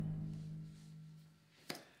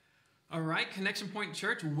All right, Connection Point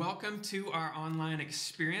Church, welcome to our online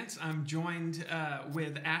experience. I'm joined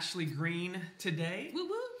with Ashlee Green today. Woo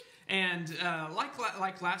woo. And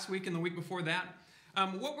like last week and the week before that,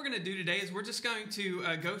 what we're going to do today is we're just going to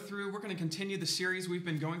we're going to continue the series we've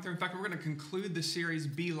been going through. In fact, we're going to conclude the series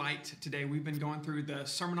Be Light today. We've been going through the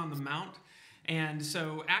Sermon on the Mount. And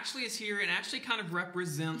so Ashlee is here, and Ashlee kind of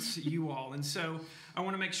represents you all. And so I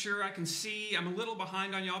want to make sure I can see, I'm a little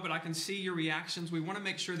behind on y'all, but I can see your reactions. We want to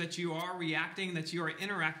make sure that you are reacting, that you are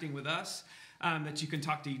interacting with us, that you can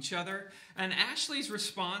talk to each other. And Ashlee's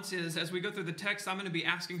response is, as we go through the text, I'm going to be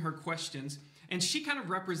asking her questions. And she kind of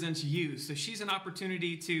represents you. So she's an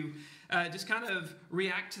opportunity to just kind of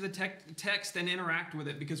react to the text and interact with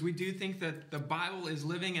it, because we do think that the Bible is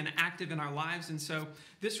living and active in our lives. And so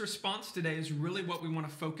this response today is really what we want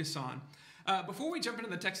to focus on. Before we jump into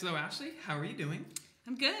the text, though, Ashlee, how are you doing?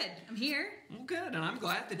 I'm good. I'm here. Well, good. And I'm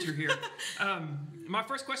glad that you're here. My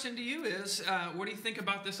first question to you is, what do you think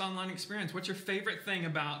about this online experience? What's your favorite thing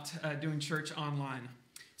about doing church online?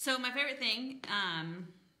 So my favorite thing,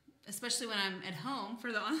 especially when I'm at home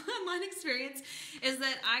for the online experience, is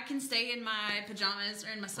that I can stay in my pajamas or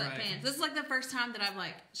in my sweatpants. Right. This is like the first time that I've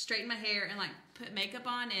like straightened my hair and like put makeup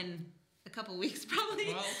on in a couple weeks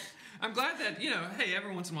probably. Well, I'm glad that, hey,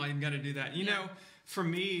 every once in a while you've got to do that. You know, for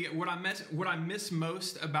me, what I miss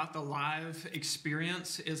most about the live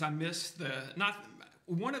experience is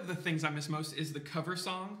one of the things I miss most is the cover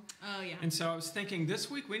song. Oh, yeah. And so I was thinking this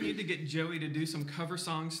week we need to get Joey to do some cover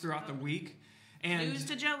songs throughout the week. And news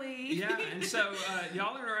to Joey. Yeah, and so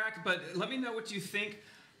y'all interact, but let me know what you think.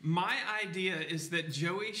 My idea is that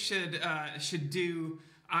Joey should do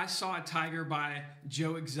I Saw a Tiger by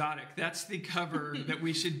Joe Exotic. That's the cover that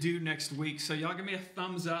we should do next week. So y'all give me a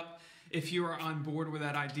thumbs up if you are on board with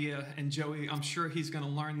that idea. And Joey, I'm sure he's going to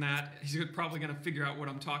learn that. He's probably going to figure out what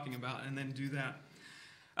I'm talking about and then do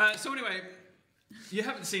that. So anyway, you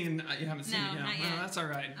haven't seen it yet. Not yet. Well, that's all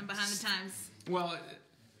right. I'm behind the times. Well,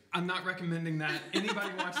 I'm not recommending that anybody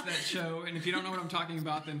watch that show, and if you don't know what I'm talking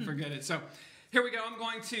about, then forget it. So here we go. I'm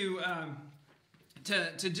going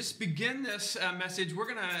to just begin this message.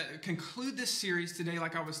 We're going to conclude this series today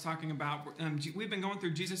like I was talking about. We've been going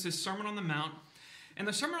through Jesus' Sermon on the Mount, and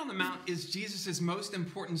the Sermon on the Mount is Jesus' most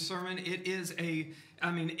important sermon. It is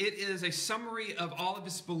a summary of all of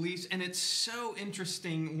his beliefs, and it's so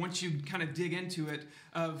interesting once you kind of dig into it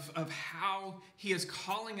of how he is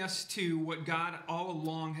calling us to what God all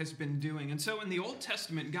along has been doing. And so in the Old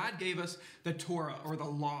Testament, God gave us the Torah, or the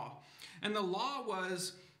law. And the law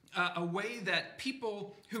was a way that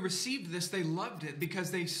people who received this, they loved it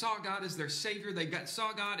because they saw God as their Savior. They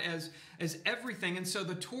saw God as everything. And so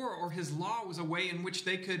the Torah, or his law, was a way in which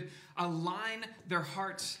they could align their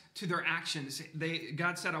hearts to their actions.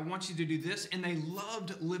 God said, I want you to do this, and they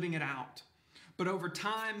loved living it out. But over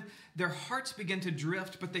time, their hearts began to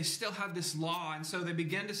drift, but they still had this law. And so they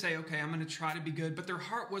began to say, okay, I'm going to try to be good. But their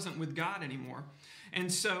heart wasn't with God anymore.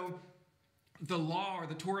 And so the law, or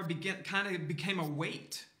the Torah, became a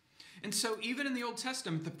weight. And so even in the Old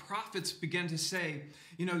Testament, the prophets began to say,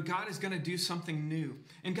 God is going to do something new.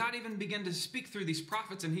 And God even began to speak through these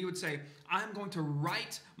prophets, and he would say, I'm going to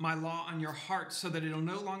write my law on your heart so that it'll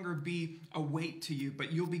no longer be a weight to you,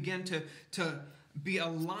 but you'll begin to be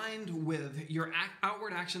aligned with, your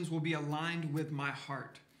outward actions will be aligned with my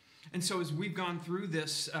heart. And so as we've gone through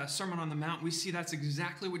this Sermon on the Mount, we see that's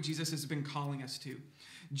exactly what Jesus has been calling us to.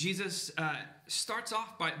 Jesus starts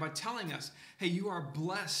off by telling us, hey, you are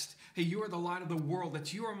blessed. Hey, you are the light of the world,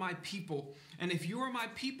 that you are my people. And if you are my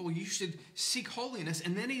people, you should seek holiness.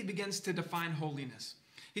 And then he begins to define holiness.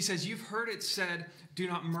 He says, you've heard it said, do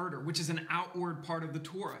not murder, which is an outward part of the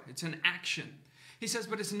Torah. It's an action. He says,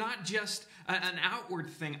 but it's not just an outward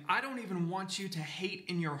thing. I don't even want you to hate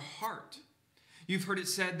in your heart. You've heard it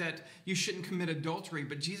said that you shouldn't commit adultery,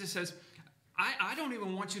 but Jesus says, I don't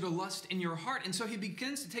even want you to lust in your heart. And so he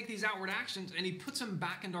begins to take these outward actions and he puts them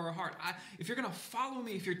back into our heart. If you're going to follow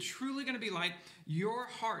me, if you're truly going to be light, your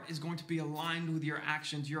heart is going to be aligned with your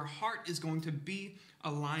actions. Your heart is going to be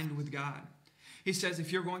aligned with God. He says,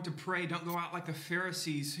 if you're going to pray, don't go out like the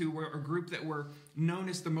Pharisees, who were a group that were known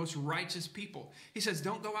as the most righteous people. He says,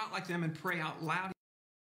 don't go out like them and pray out loud.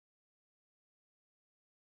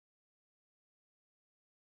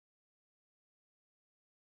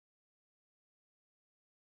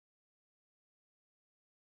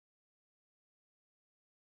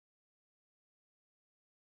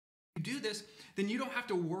 Do this, then you don't have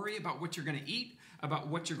to worry about what you're going to eat, about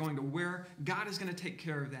what you're going to wear. God is going to take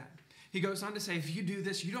care of that. He goes on to say, if you do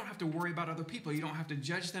this, you don't have to worry about other people. You don't have to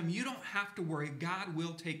judge them. You don't have to worry. God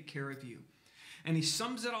will take care of you. And he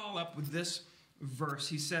sums it all up with this verse.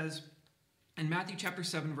 He says, In Matthew chapter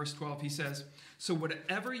 7, verse 12, he says, "So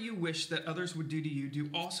whatever you wish that others would do to you, do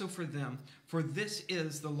also for them, for this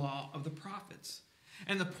is the law of the prophets."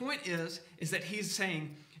 And the point is that he's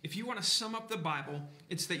saying, if you want to sum up the Bible,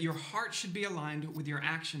 it's that your heart should be aligned with your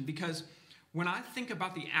action. Because when I think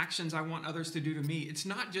about the actions I want others to do to me, it's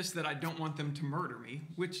not just that I don't want them to murder me,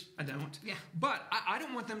 which I don't, but I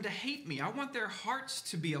don't want them to hate me. I want their hearts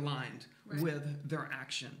to be aligned with their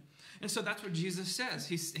action. And so that's what Jesus says.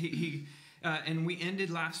 And we ended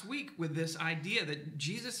last week with this idea that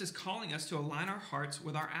Jesus is calling us to align our hearts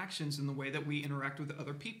with our actions in the way that we interact with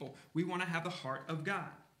other people. We want to have the heart of God.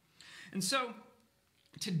 And so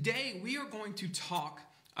today we are going to talk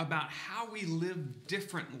about how we live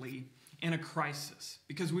differently in a crisis,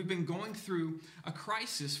 because we've been going through a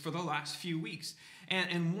crisis for the last few weeks.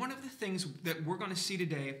 And one of the things that we're going to see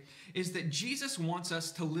today is that Jesus wants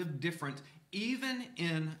us to live different even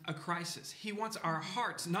in a crisis. He wants our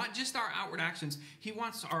hearts, not just our outward actions, he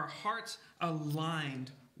wants our hearts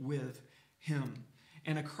aligned with him.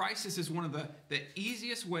 And a crisis is one of the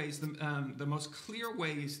easiest ways, the most clear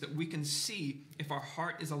ways that we can see if our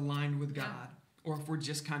heart is aligned with God or if we're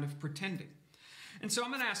just kind of pretending. And so I'm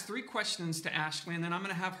going to ask 3 questions to Ashlee, and then I'm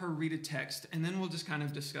going to have her read a text, and then we'll just kind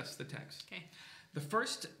of discuss the text. Okay. The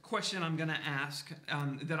first question I'm going to ask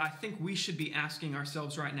that I think we should be asking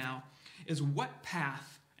ourselves right now is, what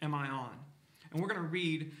path am I on? And we're going to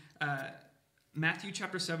read Matthew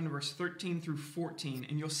chapter 7, verse 13 through 14,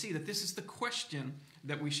 and you'll see that this is the question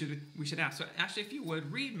that we should ask. So Ashlee, if you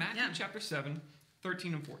would, read Matthew chapter 7,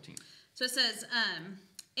 13 and 14. So it says,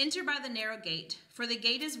 "Enter by the narrow gate, for the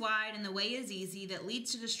gate is wide and the way is easy that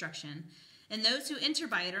leads to destruction, and those who enter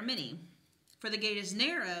by it are many. For the gate is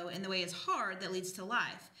narrow and the way is hard that leads to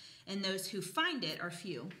life, and those who find it are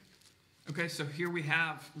few." Okay, so here we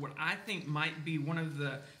have what I think might be one of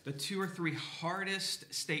the 2 or 3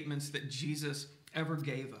 hardest statements that Jesus ever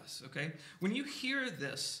gave us, okay? When you hear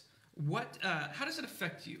this, how does it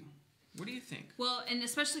affect you? What do you think? Well, and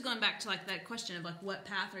especially going back to like that question of like, what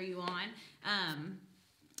path are you on?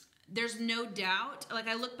 There's no doubt, like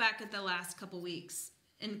I look back at the last couple weeks,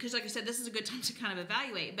 and because like I said, this is a good time to kind of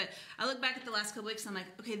evaluate, but I look back at the last couple weeks and I'm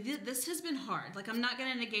like, okay, this has been hard. Like I'm not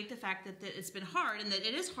going to negate the fact that it's been hard and that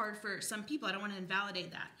it is hard for some people. I don't want to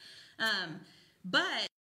invalidate that. But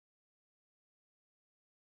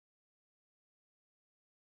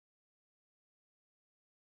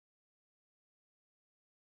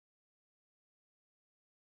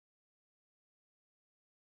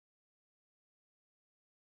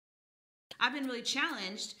I've been really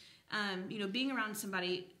challenged. Being around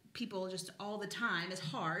people just all the time is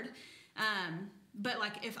hard. But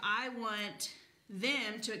like if I want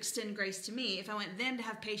them to extend grace to me, if I want them to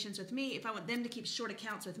have patience with me, if I want them to keep short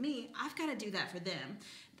accounts with me, I've got to do that for them.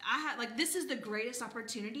 This is the greatest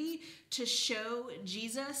opportunity to show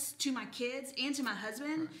Jesus to my kids and to my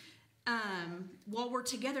husband. While we're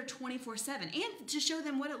together 24/7, and to show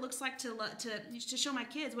them what it looks like to show my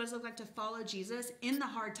kids what it looks like to follow Jesus in the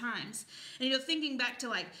hard times. And thinking back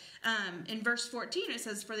to in verse 14, it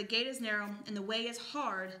says, "For the gate is narrow and the way is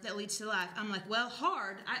hard that leads to life." I'm like, well,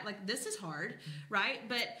 hard. This is hard, right?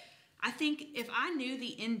 But I think if I knew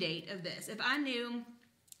the end date of this, if I knew,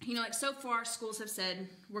 so far schools have said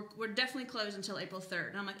we're definitely closed until April 3rd.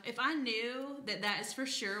 And I'm like, if I knew that is for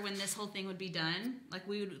sure when this whole thing would be done, like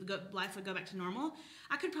life would go back to normal,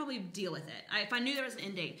 I could probably deal with it. If I knew there was an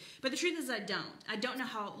end date. But the truth is I don't know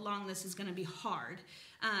how long this is going to be hard.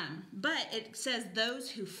 But it says those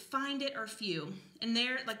who find it are few. And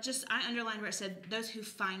there, I underlined where it said those who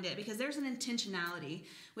find it, because there's an intentionality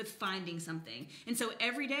with finding something. And so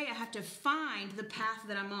every day I have to find the path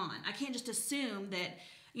that I'm on. I can't just assume that,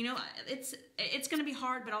 it's going to be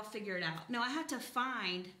hard, but I'll figure it out. No, I have to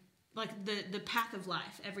find the path of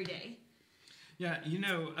life every day. Yeah,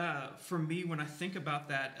 for me, when I think about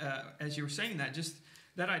that, as you were saying that, just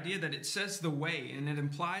that idea that it says the way and it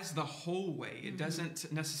implies the whole way. It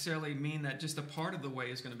doesn't necessarily mean that just a part of the way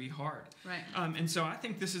is going to be hard. Right. And so I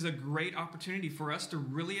think this is a great opportunity for us to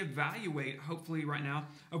really evaluate, hopefully right now,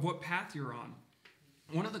 of what path you're on.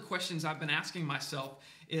 One of the questions I've been asking myself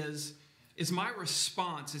is my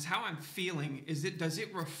response, is how I'm feeling, does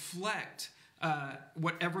it reflect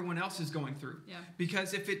what everyone else is going through? Yeah.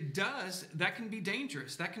 Because if it does, that can be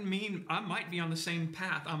dangerous. That can mean I might be on the same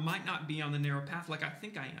path. I might not be on the narrow path like I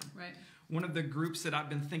think I am. Right. One of the groups that I've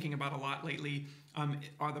been thinking about a lot lately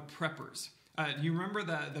are the preppers. Do you remember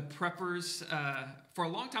the preppers? For a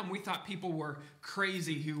long time, we thought people were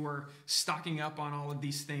crazy who were stocking up on all of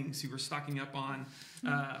these things, who were stocking up on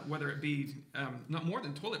whether it be not more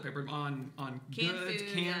than toilet paper, on goods,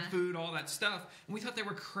 canned food, all that stuff. And we thought they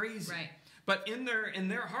were crazy. Right. But in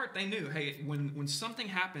their heart, they knew, hey, when something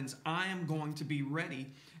happens, I am going to be ready.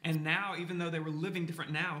 And now, even though they were living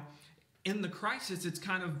different now, in the crisis, it's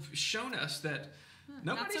kind of shown us that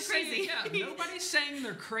nobody's so crazy. Nobody's saying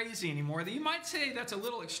they're crazy anymore. You might say that's a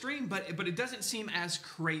little extreme, but it doesn't seem as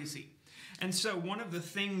crazy. And so one of the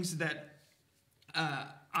things that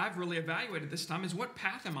I've really evaluated this time is, what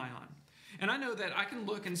path am I on? And I know that I can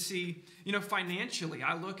look and see, financially,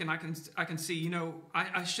 I look and I can see,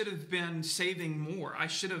 I should have been saving more. I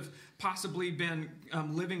should have possibly been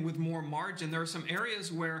living with more margin. There are some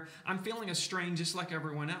areas where I'm feeling a strain just like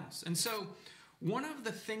everyone else. And so one of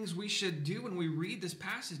the things we should do when we read this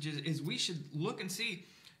passage is we should look and see,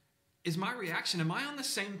 is my reaction, am I on the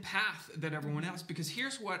same path that everyone else? Because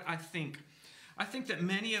here's what I think. I think that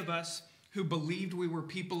many of us who believed we were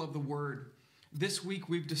people of the Word, this week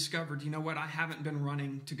we've discovered, I haven't been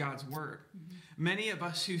running to God's Word. Mm-hmm. Many of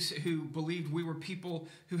us who believed we were people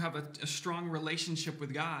who have a strong relationship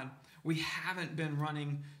with God, we haven't been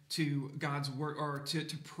running to God's Word or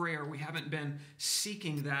to prayer. We haven't been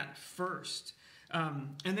seeking that first.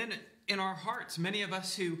 And then in our hearts, many of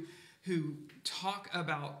us who talk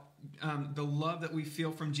about the love that we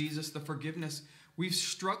feel from Jesus, the forgiveness, we've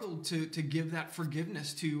struggled to give that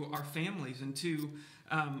forgiveness to our families and to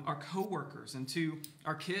our coworkers and to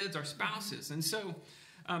our kids, our spouses. And so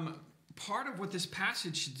part of what this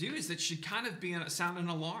passage should do is that it should kind of sound an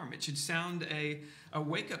alarm. It should sound a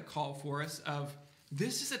wake-up call for us of,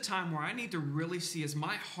 this is a time where I need to really see, is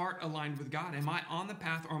my heart aligned with God? Am I on the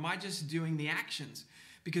path, or am I just doing the actions?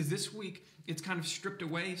 Because this week, it's kind of stripped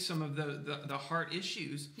away some of the heart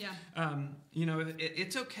issues. Yeah.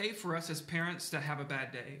 It's okay for us as parents to have a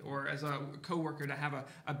bad day, or as a coworker to have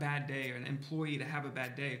a bad day, or an employee to have a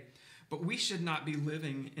bad day. But we should not be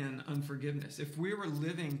living in unforgiveness. If we were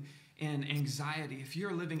living in anxiety, if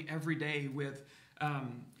you're living every day with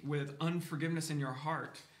unforgiveness in your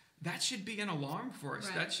heart, that should be an alarm for us.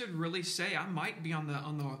 Right. That should really say, I might be on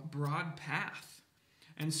the broad path.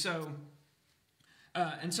 And so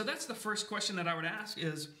that's the first question that I would ask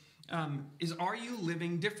is are you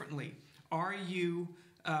living differently? Are you,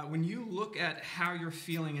 when you look at how you're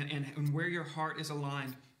feeling and where your heart is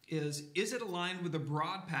aligned, is it aligned with the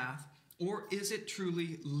broad path, or is it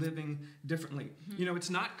truly living differently? Mm-hmm.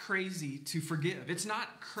 It's not crazy to forgive. It's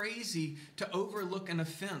not crazy to overlook an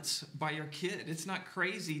offense by your kid. It's not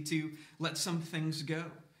crazy to let some things go.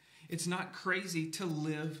 It's not crazy to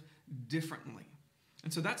live differently.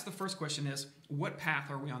 And so that's the first question, is what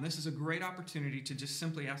path are we on? This is a great opportunity to just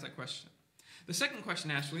simply ask that question. The second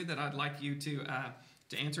question, Ashlee, that I'd like you to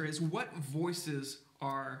answer is, what voices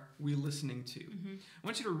are we listening to? Mm-hmm. I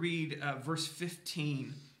want you to read verse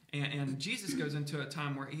 15, and Jesus goes into a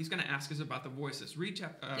time where he's going to ask us about the voices. Read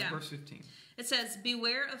verse 15. It says,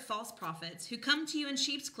 beware of false prophets who come to you in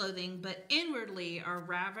sheep's clothing, but inwardly are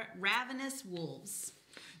ravenous wolves.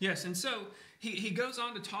 Yes, and so he goes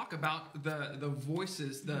on to talk about the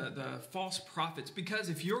voices, the false prophets, because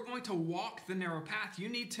if you're going to walk the narrow path, you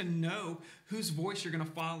need to know whose voice you're going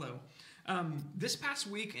to follow. This past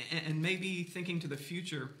week, and maybe thinking to the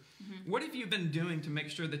future, mm-hmm. what have you been doing to make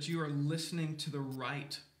sure that you are listening to the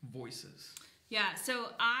right voices? Yeah, so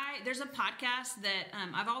there's a podcast that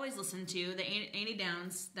I've always listened to, the Annie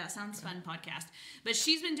Downs, That Sounds Fun podcast. But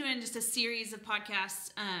she's been doing just a series of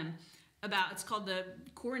podcasts it's called the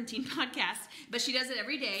Quarantine Podcast, but she does it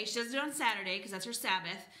every day. She does it on Saturday because that's her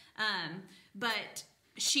Sabbath. But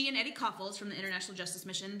she and Eddie Koffels from the International Justice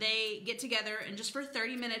Mission, they get together and just for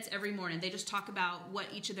 30 minutes every morning, they just talk about what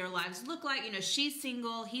each of their lives look like. She's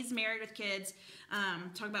single, he's married with kids.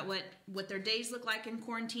 Talk about what their days look like in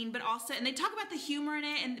quarantine, but also, and they talk about the humor in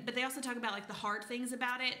it, but they also talk about like the hard things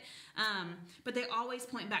about it. But they always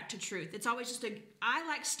point back to truth. It's always just I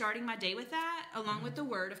like starting my day with that, along with the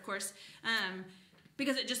Word, of course,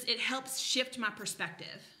 because it helps shift my perspective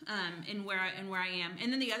in where I am.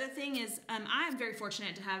 And then the other thing is, I am very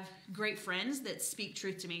fortunate to have great friends that speak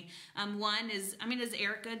truth to me. One is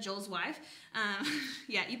Erica, Joel's wife.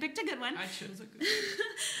 Yeah, you picked a good one. I chose a good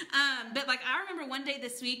one. But I remember one day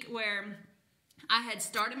this week where I had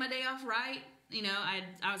started my day off right.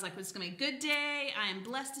 I was like, well, it's going to be a good day. I am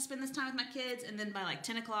blessed to spend this time with my kids. And then by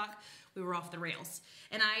 10 o'clock, we were off the rails.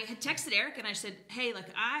 And I had texted Eric and I said, hey,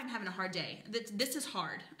 I'm having a hard day. This is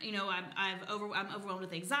hard. I'm overwhelmed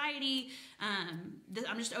with anxiety.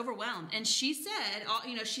 I'm just overwhelmed. And she said,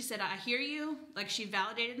 I hear you. She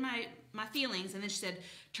validated my feelings. And then she said,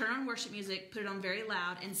 turn on worship music, put it on very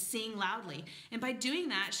loud, and sing loudly. And by doing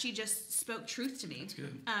that, she just spoke truth to me. That's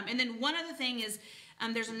good. And then one other thing is,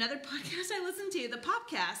 There's another podcast I listen to, the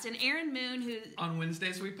Popcast, and Aaron Moon, who on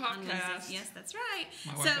Wednesdays we podcast. Yes, that's right.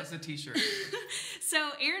 My wife has a T-shirt. So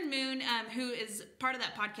Aaron Moon, who is part of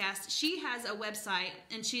that podcast, she has a website,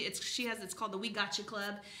 and it's called the We Gotcha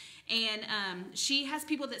Club. And she has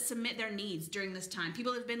people that submit their needs during this time.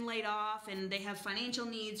 People have been laid off, and they have financial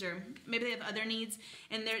needs, or maybe they have other needs.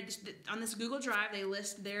 And they're on this Google Drive. They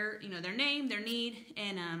list their name, their need,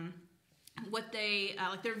 and what they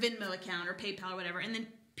like their Venmo account or PayPal or whatever. And then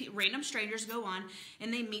random strangers go on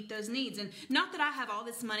and they meet those needs. And not that I have all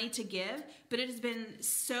this money to give, but it has been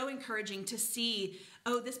so encouraging to see,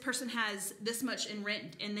 oh, this person has this much in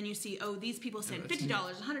rent, and then you see, oh, these people send $50,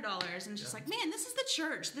 $100, and it's just like, man, this is the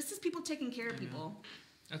church. This is people taking care of people.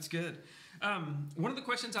 That's good. One of the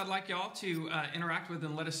questions I'd like y'all to interact with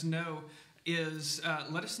and let us know is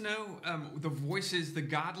the voices, the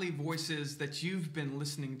godly voices that you've been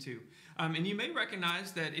listening to. And you may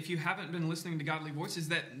recognize that if you haven't been listening to godly voices,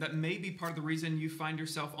 that may be part of the reason you find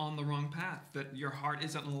yourself on the wrong path, that your heart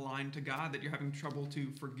isn't aligned to God, that you're having trouble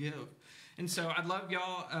to forgive. And so I'd love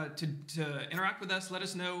y'all to interact with us. Let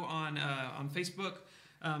us know on Facebook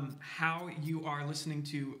how you are listening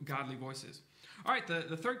to godly voices. All right,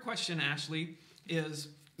 the third question, Ashlee, is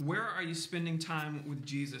where are you spending time with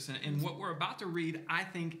Jesus? And what we're about to read, I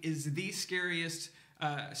think, is the scariest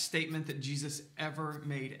statement that Jesus ever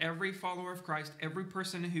made. Every follower of Christ, every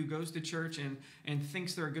person who goes to church and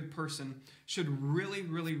thinks they're a good person should really,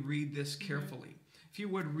 really read this carefully. If you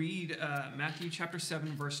would read Matthew chapter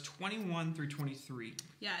 7, verse 21 through 23.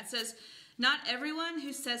 Yeah, it says, "Not everyone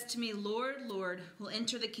who says to me, 'Lord, Lord,' will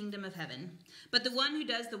enter the kingdom of heaven, but the one who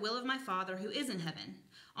does the will of my Father who is in heaven.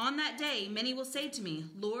 On that day, many will say to me,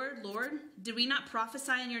 'Lord, Lord, did we not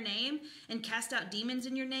prophesy in your name and cast out demons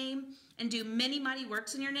in your name and do many mighty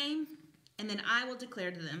works in your name?' And then I will declare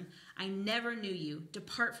to them, 'I never knew you.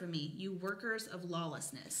 Depart from me, you workers of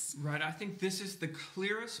lawlessness.'" Right. I think this is the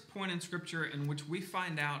clearest point in Scripture in which we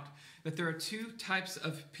find out that there are two types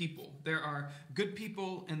of people. There are good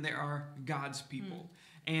people and there are God's people.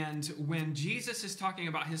 And when Jesus is talking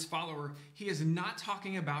about his follower, he is not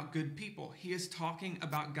talking about good people. He is talking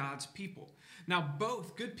about God's people. Now,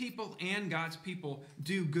 both good people and God's people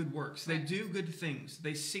do good works. They do good things.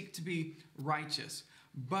 They seek to be righteous.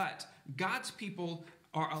 But God's people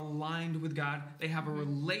are aligned with God. They have a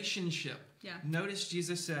relationship. Yeah. Notice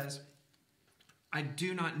Jesus says, "I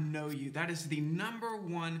do not know you." That is the number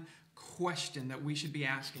one question that we should be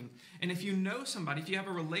asking. And if you know somebody, if you have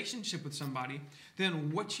a relationship with somebody,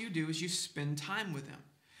 then what you do is you spend time with them.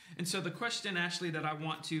 And so the question, Ashlee, that I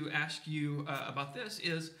want to ask you about this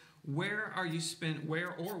is, where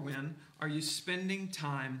or when are you spending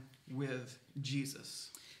time with Jesus?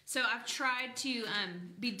 So I've tried to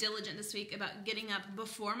be diligent this week about getting up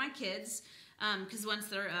before my kids, because once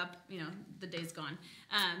they're up, the day's gone.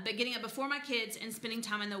 But getting up before my kids and spending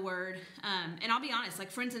time in the Word. And I'll be honest,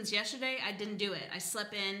 like for instance, yesterday I didn't do it. I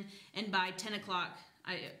slept in, and by 10 o'clock,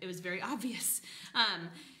 it was very obvious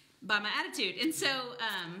by my attitude. And so,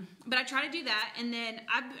 but I try to do that. And then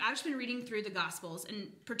I've just been reading through the Gospels,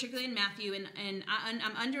 and particularly in Matthew, and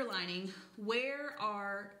I'm underlining where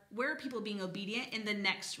are people being obedient in the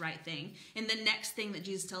next right thing, in the next thing that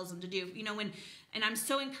Jesus tells them to do. And I'm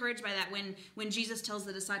so encouraged by that when Jesus tells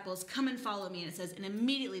the disciples, "Come and follow me," and it says, and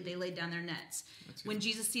immediately they laid down their nets. When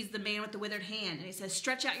Jesus sees the man with the withered hand, and he says,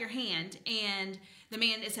 "Stretch out your hand," and the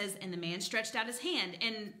man stretched out his hand.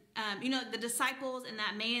 And the disciples and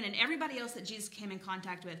that man and everybody else that Jesus came in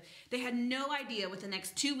contact with, they had no idea what the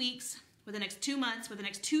next 2 weeks, what the next 2 months, what the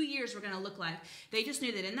next 2 years were going to look like. They just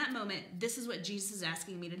knew that in that moment, this is what Jesus is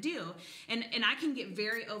asking me to do. And I can get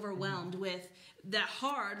very overwhelmed with that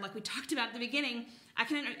hard, like we talked about at the beginning. I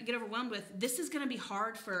can get overwhelmed with, this is going to be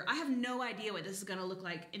hard I have no idea what this is going to look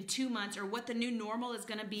like in 2 months, or what the new normal is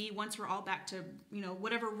going to be once we're all back to,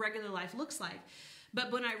 whatever regular life looks like. But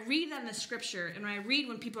when I read that in the Scripture, and when I read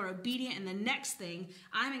when people are obedient in the next thing,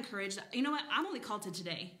 I'm encouraged. You know what? I'm only called to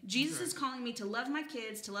today. Jesus is calling me to love my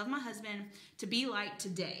kids, to love my husband, to be light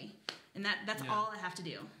today. And that's all I have to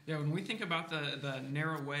do. Yeah, when we think about the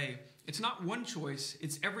narrow way, it's not one choice,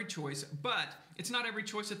 it's every choice, but it's not every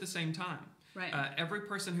choice at the same time. Right. Every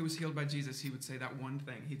person who was healed by Jesus, he would say that one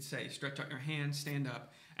thing. He'd say, "Stretch out your hand, stand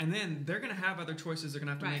up." And then they're going to have other choices they're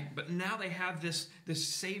going to have to make. But now they have this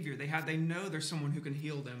Savior. They know there's someone who can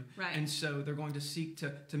heal them. Right. And so they're going to seek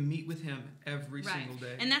to meet with him every single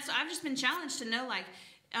day. And that's, I've just been challenged to know, like,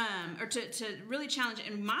 or to really challenge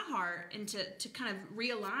in my heart, and to kind of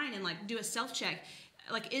realign and like do a self-check.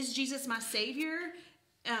 Like, is Jesus my Savior?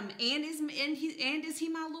 and is he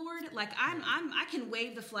my Lord? Like I can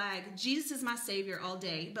wave the flag. Jesus is my Savior all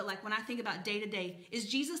day. But like when I think about day to day, is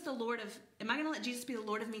Jesus the Lord of? Am I going to let Jesus be the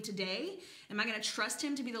Lord of me today? Am I going to trust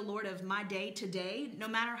him to be the Lord of my day today, no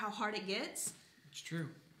matter how hard it gets? It's true.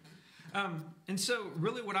 And so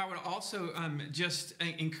really what I would also just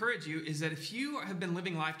encourage you is that if you have been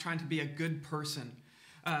living life trying to be a good person,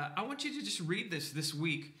 I want you to just read this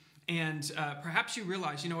week. And perhaps you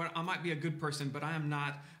realize, you know what, I might be a good person, but I am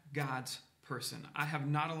not God's person. I have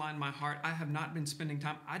not aligned my heart. I have not been spending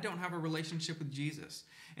time. I don't have a relationship with Jesus.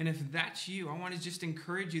 And if that's you, I want to just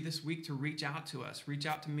encourage you this week to reach out to us. Reach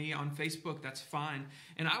out to me on Facebook. That's fine.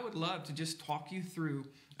 And I would love to just talk you through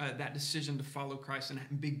that decision to follow Christ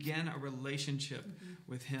and begin a relationship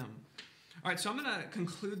with him. All right, so I'm going to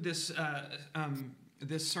conclude this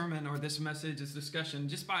sermon or this message, this discussion,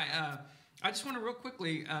 just by... I just want to real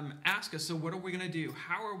quickly ask us, so what are we going to do?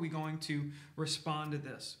 How are we going to respond to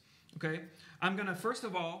this? Okay, first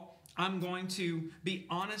of all, I'm going to be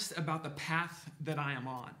honest about the path that I am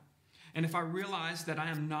on. And if I realize that I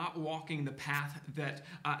am not walking the path that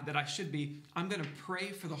I should be, I'm going to pray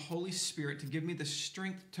for the Holy Spirit to give me the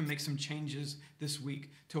strength to make some changes this week,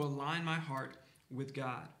 to align my heart with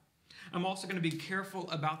God. I'm also going to be careful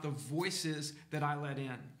about the voices that I let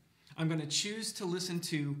in. I'm going to choose to listen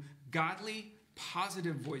to godly,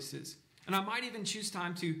 positive voices. And I might even choose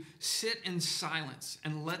time to sit in silence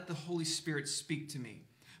and let the Holy Spirit speak to me.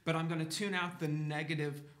 But I'm going to tune out the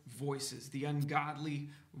negative voices, the ungodly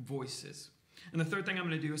voices. And the third thing I'm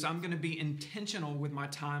going to do is I'm going to be intentional with my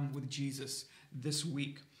time with Jesus this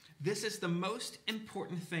week. This is the most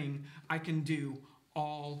important thing I can do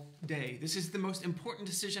all day. This is the most important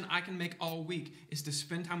decision I can make all week, is to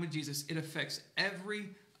spend time with Jesus. It affects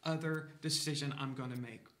every other decision I'm going to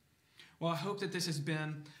make. Well, I hope that this has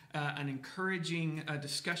been an encouraging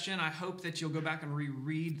discussion. I hope that you'll go back and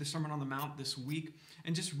reread the Sermon on the Mount this week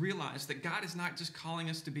and just realize that God is not just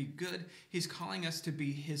calling us to be good. He's calling us to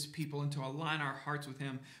be his people and to align our hearts with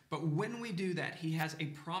him. But when we do that, he has a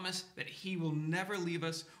promise that he will never leave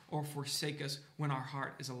us or forsake us when our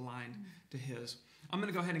heart is aligned to his. I'm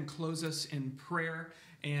going to go ahead and close us in prayer,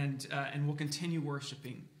 and we'll continue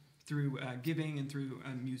worshiping through giving and through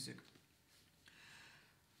music.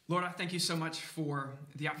 Lord, I thank you so much for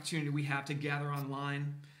the opportunity we have to gather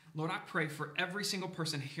online. Lord, I pray for every single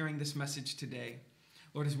person hearing this message today.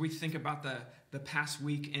 Lord, as we think about the past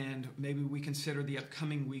week and maybe we consider the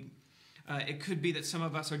upcoming week, it could be that some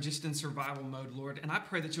of us are just in survival mode, Lord. And I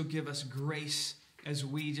pray that you'll give us grace as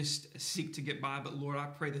we just seek to get by. But Lord, I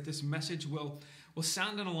pray that this message will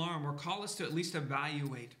sound an alarm or call us to at least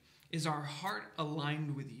evaluate, is our heart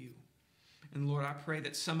aligned with you? And Lord, I pray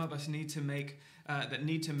that some of us need to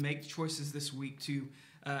make choices this week to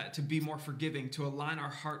be more forgiving, to align our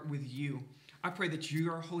heart with you. I pray that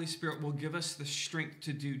your Holy Spirit will give us the strength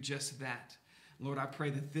to do just that. Lord, I pray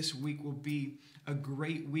that this week will be a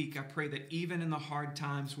great week. I pray that even in the hard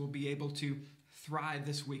times, we'll be able to thrive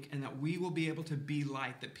this week, and that we will be able to be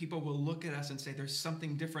light, that people will look at us and say there's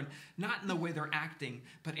something different, not in the way they're acting,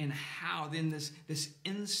 but in how, in this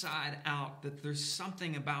inside out, that there's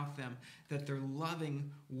something about them, that they're loving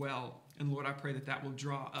well. And Lord, I pray that will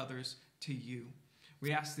draw others to you.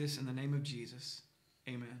 We ask this in the name of Jesus.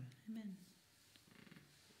 Amen.